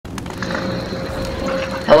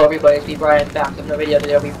Hello everybody, it's me Brian back with another video.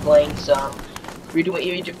 Today we'll be playing some we're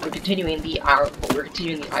continuing the Island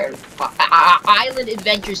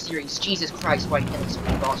Adventure series. Jesus Christ, why can't this be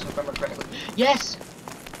awesome if I remember correctly? Yes!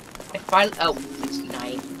 I finally it's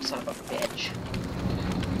night, son of a bitch.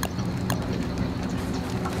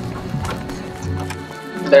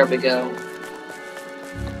 There we go.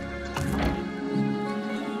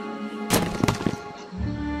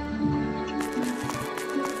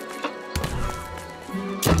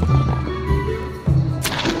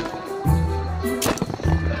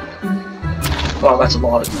 Oh, that's a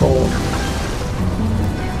lot of gold.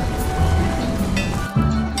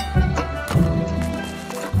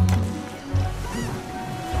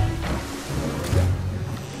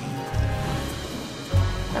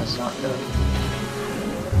 That's not good.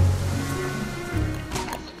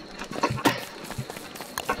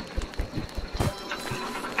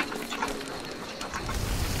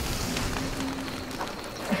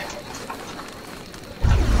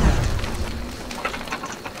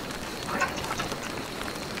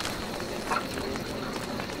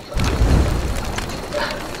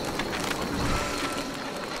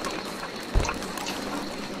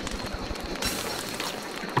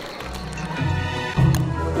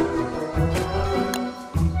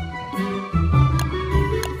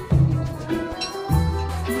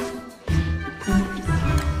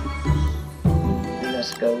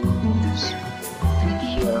 Goes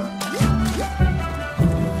here.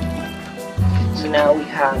 So now we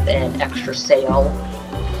have an extra sail.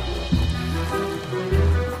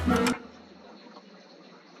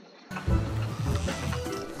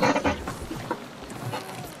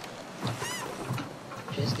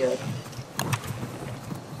 Which is good.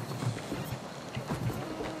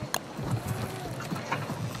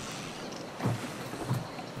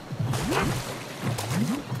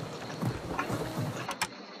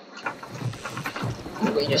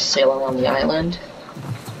 We just sail around the island.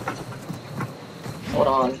 Hold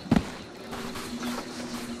on.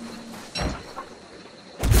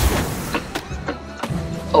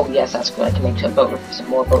 Oh yes, that's good. I can make some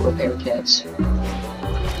more boat repair kits.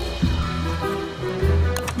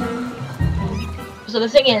 So the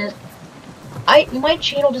thing is, my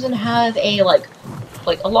channel doesn't have a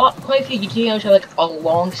quite a few YouTube channels have like a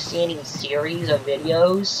long-standing series of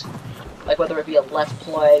videos, like whether it be a Let's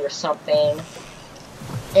Play or something.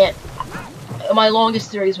 And my longest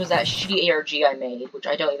series was that shitty ARG I made, which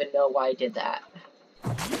I don't even know why I did that.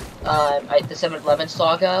 The 7-Eleven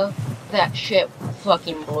saga, that shit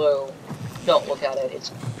fucking blew. Don't look at it,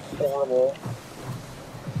 it's horrible.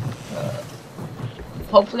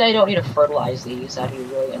 Hopefully I don't need to fertilize these, that'd be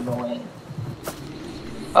really annoying.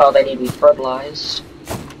 Oh, they need to be fertilized.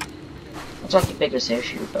 That's not the biggest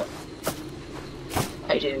issue, but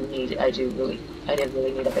I did really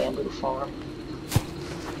need a bamboo farm.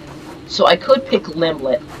 So I could pick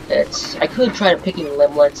limblets. I could try to picking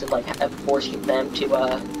limblets and like forcing them to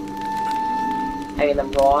having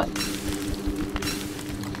them rot.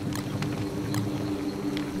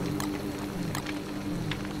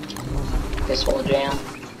 This full of jam.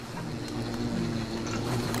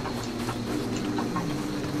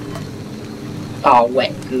 Oh,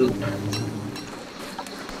 wet goop.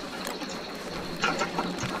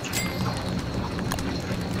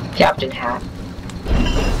 Captain Hat.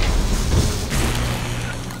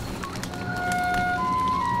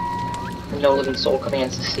 No living soul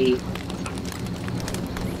commands the sea.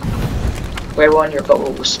 Where on your boat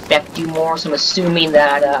will respect you more, so I'm assuming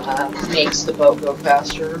that makes the boat go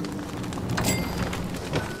faster.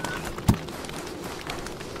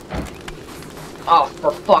 Oh,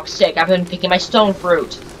 for fuck's sake, I've been picking my stone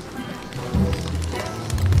fruit.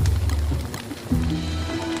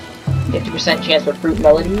 50% chance for fruit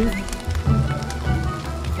melody.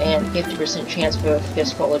 And 50% chance for a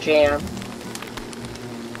fistful of jam.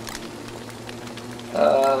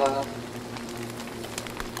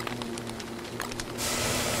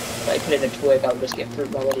 If I put in a twig, I'll just get fruit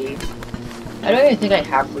melody. I don't even think I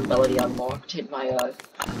have fruit melody unlocked in my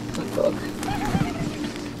cookbook.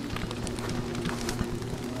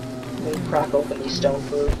 Let me crack open these stone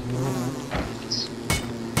fruit.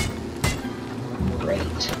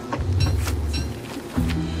 Great.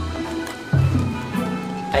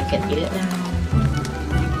 I can eat it now.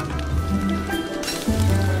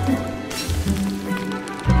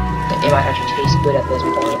 It might actually taste good at this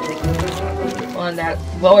point.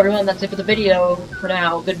 Well, everyone, that's it for the video for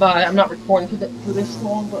now. Goodbye. I'm not recording for this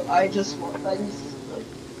long, but I just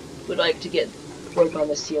would like to get work on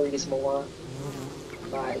this series more.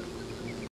 Bye.